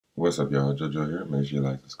What's up, y'all? JoJo here. Make sure you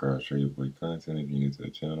like, subscribe, share your boy content. If you're new to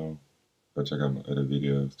the channel, go check out my other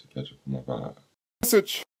videos to catch up on my vibe.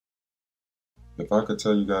 Message. If I could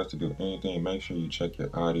tell you guys to do anything, make sure you check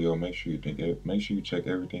your audio. Make sure you check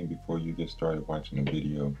everything before you get started watching the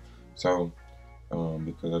video. So,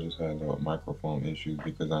 because I just had a little microphone issues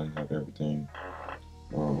because I didn't have everything.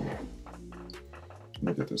 Let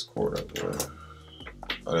me get this cord out the way.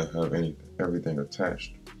 I didn't have everything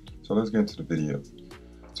attached. So let's get into the video.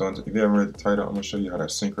 So if you haven't read the title, I'm going to show you how to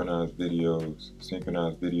synchronize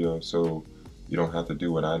videos so you don't have to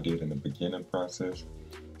do what I did in the beginning process.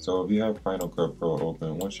 So if you have Final Cut Pro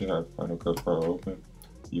open, once you have Final Cut Pro open,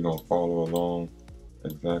 you're going to follow along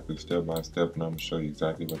exactly step by step, and I'm going to show you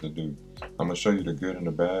exactly what to do. I'm going to show you the good and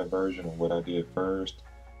the bad version of what I did first,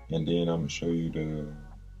 and then I'm going to show you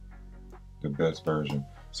the best version.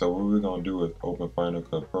 So what we're going to do is open Final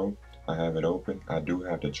Cut Pro. I have it open. I do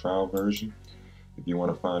have the trial version. If you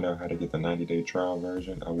want to find out how to get the 90-day trial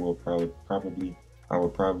version, I will probably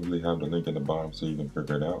have the link in the bottom so you can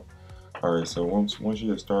figure it out. Alright, so once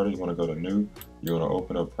you get started, you want to go to new, you want to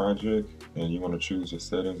open up project, and you want to choose the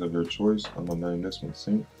settings of your choice. I'm going to name this one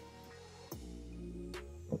sync.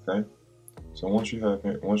 Okay, so once you have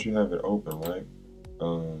it open, right,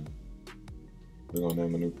 we're going to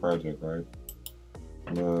name a new project, right.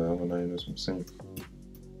 I'm going to name this one sync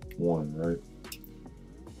 1, right.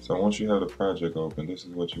 So once you have the project open, this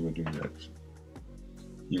is what you would do next.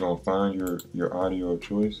 You're going to find your audio of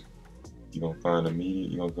choice. You're going to find the media.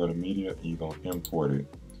 You're going to go to media and you're going to import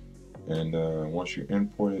it. And once you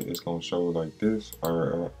import it, it's going to show like this. I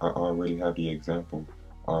already have the example.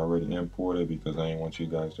 I already imported because I didn't want you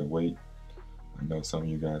guys to wait. I know some of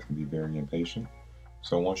you guys can be very impatient.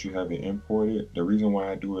 So once you have it imported, the reason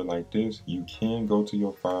why I do it like this, you can go to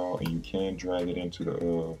your file and you can drag it into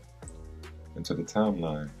the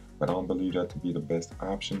timeline, but I don't believe that to be the best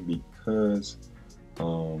option because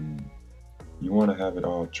you want to have it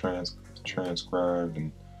all transcribed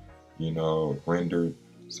and rendered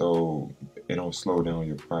so it don't slow down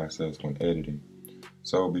your process when editing.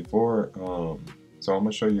 So so I'm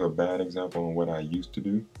gonna show you a bad example on what I used to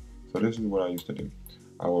do. So this is what I used to do.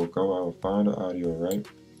 I would find the audio, right,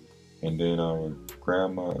 and then I would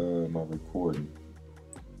grab my my recording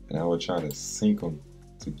and I would try to sync them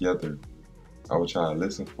together. I would try to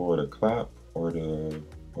listen for the clap or the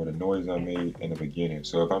noise I made in the beginning.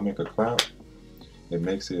 So if I make a clap, it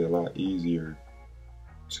makes it a lot easier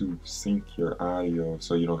to sync your audio,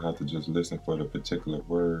 so you don't have to just listen for the particular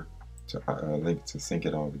word to sync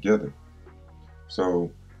it all together.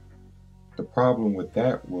 So the problem with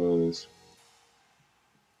that was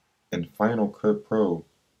in Final Cut Pro,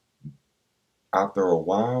 after a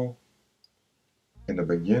while, in the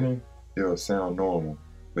beginning, it'll sound normal.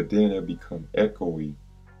 But then it become echoey,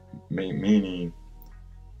 meaning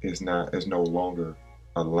it's no longer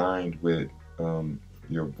aligned with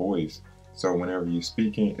your voice. So whenever you're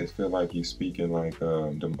speaking, it feels like you're speaking like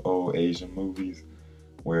them old Asian movies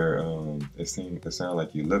where it sounds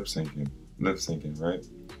like you lip syncing, right?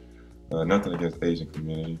 Nothing against Asian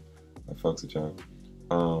community, I fucks with y'all.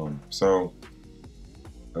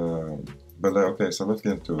 Okay, so let's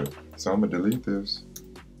get into it. So I'm gonna delete this.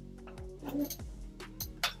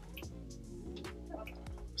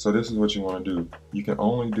 So this is what you want to do. You can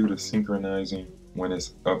only do the synchronizing when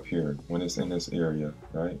it's up here, when it's in this area,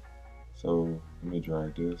 right? So let me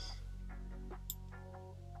drag this.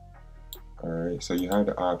 All right, so you have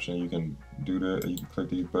the option. You can you can click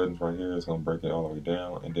these buttons right here. It's gonna break it all the way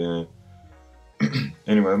down. And then,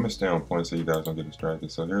 anyway, let me stay on point so you guys don't get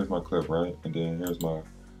distracted. So here's my clip, right? And then here's my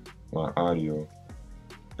audio.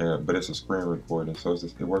 But it's a screen recording, so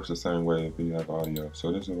it works the same way if you have audio.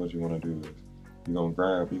 So this is what you want to do is, you're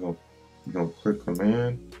gonna click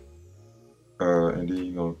command, and then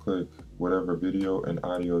you're gonna click whatever video and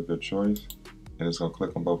audio of your choice, and it's gonna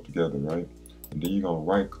click them both together, right? And then you're gonna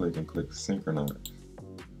right click and click synchronize.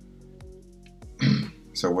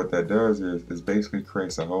 So what that does is it basically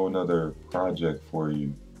creates a whole nother project for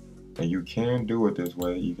you, and you can do it this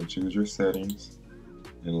way. You can choose your settings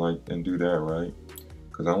and do that, right?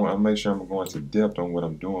 Because I want to make sure I'm going to depth on what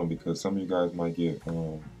I'm doing, because some of you guys might get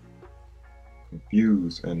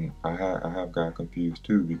confused, and I have got confused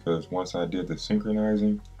too, because once I did the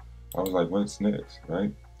synchronizing, I was like, what's next,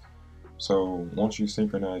 right? So once you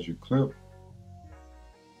synchronize your clip,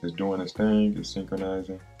 it's doing its thing, it's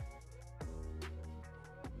synchronizing.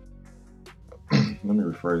 Let me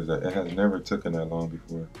rephrase that. It has never taken that long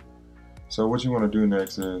before. So what you want to do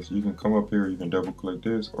next is you can come up here, you can double click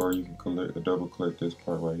this, or you can double click this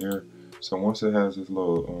part right here. So once it has this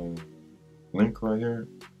little link right here,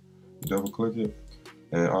 double click it,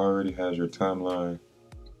 and it already has your timeline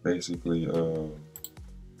basically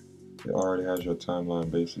it already has your timeline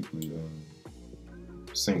basically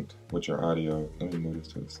synced with your audio. Let me move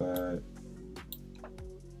this to the side.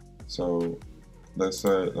 So let's say,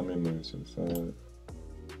 let me move this to the side.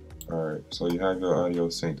 Alright, so you have your audio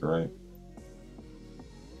synced, right?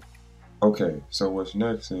 Okay, so what's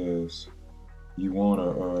next is you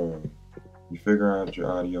wanna you figure out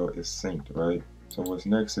your audio is synced, right? So what's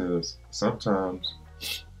next is sometimes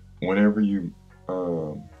whenever you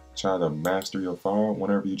try to master your file,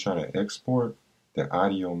 whenever you try to export, the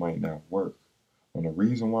audio might not work. And the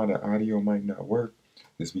reason why the audio might not work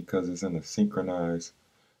is because it's in a synchronized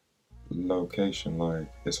location.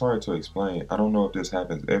 Like, it's hard to explain. I don't know if this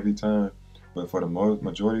happens every time, but for the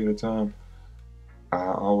majority of the time,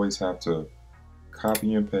 I always have to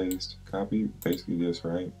copy and paste, copy basically this,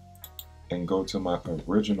 right? And go to my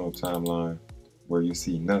original timeline where you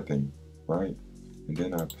see nothing, right? And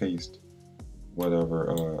then I paste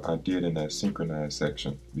whatever I did in that synchronized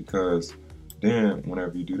section, because then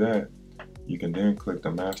whenever you do that, you can then click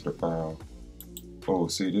the master file. Oh,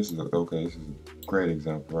 see, this is okay, this is a great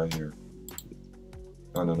example right here.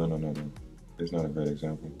 Oh, no. It's not a great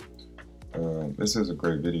example. This is a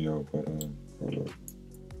great video, but hold up.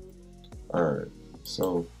 Alright,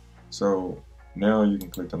 so now you can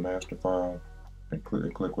click the master file and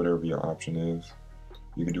click whatever your option is.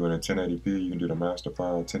 You can do it in 1080p, you can do the master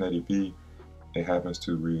file 1080p. It happens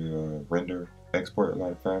to render, export a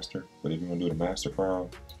lot faster, but if you want to do the master file,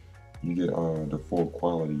 you get the full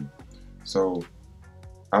quality. So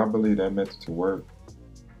I believe that method to work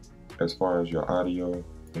as far as your audio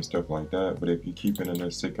and stuff like that. But if you keep it in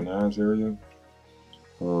this synchronize area,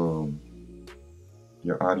 your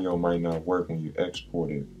audio might not work when you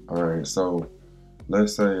export it. All right, so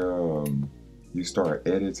let's say you start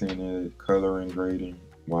editing it, coloring, grading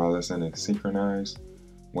while it's in a synchronize.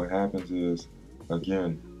 What happens is,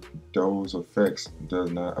 again, those effects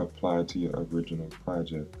does not apply to your original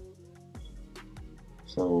project.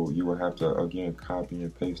 So you will have to, again, copy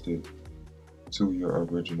and paste it to your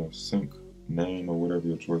original sync name or whatever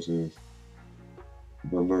your choice is.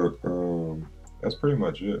 But look, that's pretty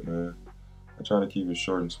much it, man. I try to keep it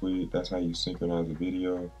short and sweet. That's how you synchronize a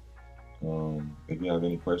video. If you have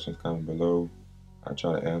any questions, comment below. I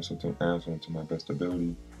try to answer them to my best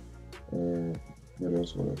ability. What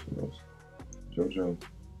else? JoJo,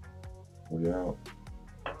 we out.